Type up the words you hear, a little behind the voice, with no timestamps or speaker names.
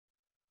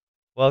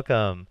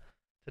Welcome!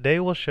 Today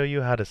we'll show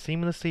you how to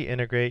seamlessly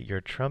integrate your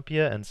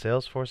Trumpia and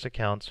Salesforce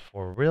accounts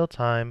for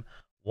real-time,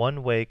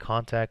 one-way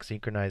contact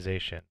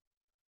synchronization.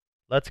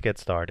 Let's get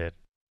started.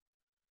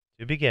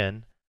 To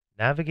begin,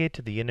 navigate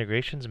to the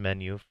Integrations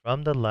menu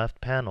from the left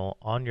panel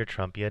on your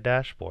Trumpia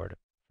dashboard.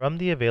 From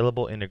the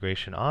available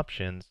integration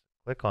options,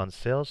 click on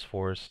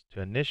Salesforce to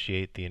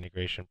initiate the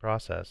integration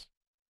process.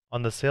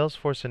 On the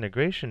Salesforce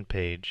integration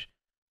page,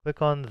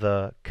 click on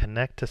the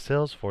Connect to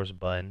Salesforce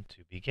button to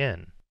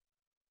begin.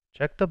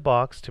 Check the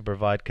box to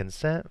provide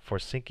consent for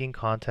syncing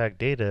contact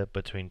data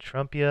between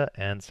Trumpia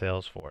and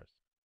Salesforce.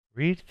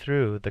 Read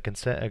through the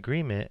consent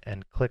agreement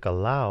and click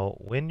Allow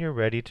when you're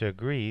ready to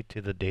agree to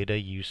the data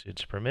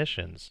usage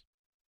permissions.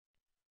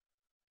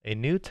 A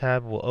new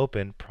tab will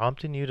open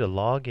prompting you to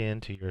log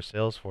in to your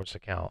Salesforce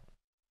account.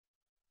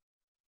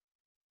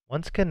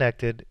 Once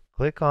connected,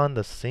 click on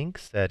the Sync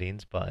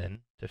Settings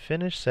button to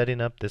finish setting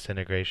up this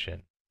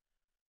integration.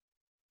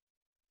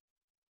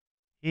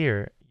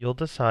 Here, you'll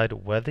decide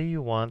whether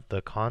you want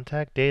the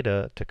contact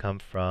data to come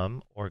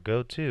from or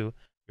go to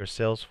your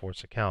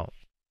Salesforce account.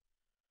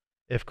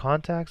 If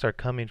contacts are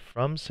coming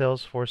from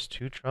Salesforce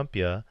to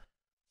Trumpia,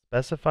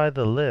 specify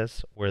the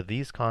list where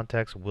these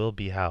contacts will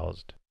be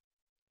housed.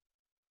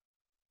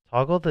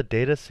 Toggle the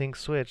Data Sync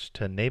switch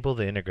to enable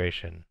the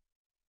integration.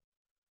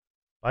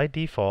 By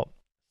default,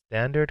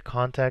 standard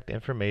contact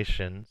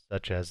information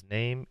such as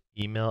name,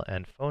 email,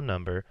 and phone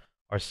number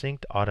are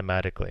synced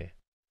automatically.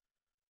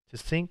 To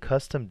sync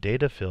custom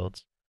data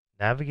fields,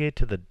 navigate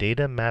to the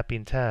Data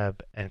Mapping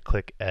tab and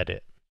click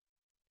Edit.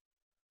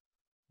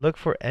 Look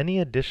for any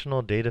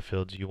additional data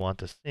fields you want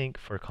to sync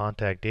for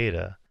contact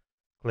data.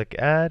 Click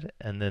Add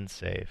and then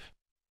Save.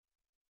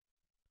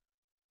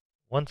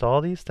 Once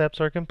all these steps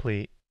are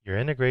complete, your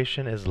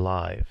integration is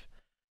live.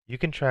 You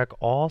can track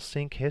all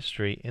sync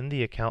history in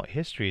the Account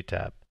History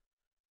tab.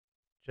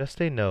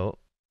 Just a note,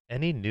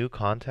 any new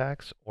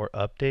contacts or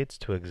updates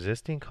to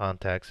existing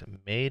contacts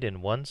made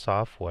in one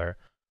software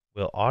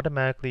will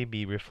automatically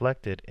be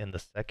reflected in the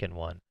second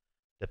one,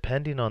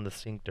 depending on the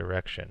sync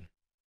direction.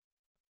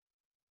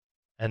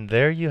 And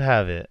there you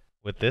have it.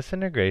 With this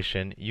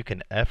integration, you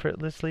can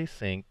effortlessly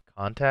sync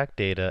contact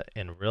data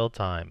in real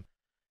time,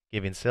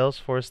 giving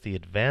Salesforce the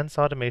advanced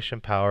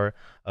automation power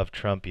of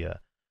Trumpia.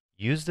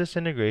 Use this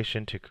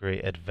integration to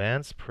create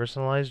advanced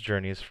personalized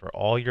journeys for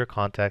all your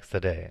contacts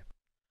today.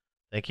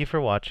 Thank you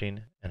for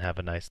watching and have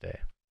a nice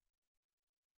day.